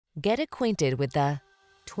Get acquainted with the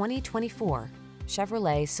 2024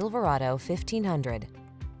 Chevrolet Silverado 1500.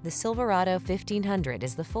 The Silverado 1500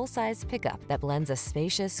 is the full-size pickup that blends a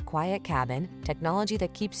spacious, quiet cabin, technology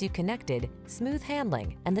that keeps you connected, smooth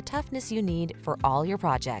handling, and the toughness you need for all your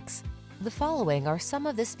projects. The following are some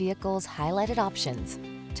of this vehicle's highlighted options: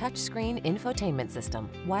 touchscreen infotainment system,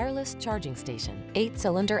 wireless charging station,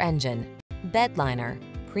 8-cylinder engine, bed liner,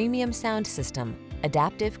 premium sound system,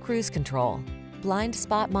 adaptive cruise control, blind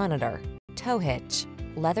spot monitor, tow hitch,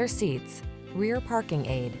 leather seats, rear parking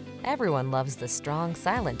aid. Everyone loves the strong,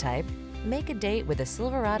 silent type. Make a date with a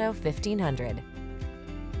Silverado 1500.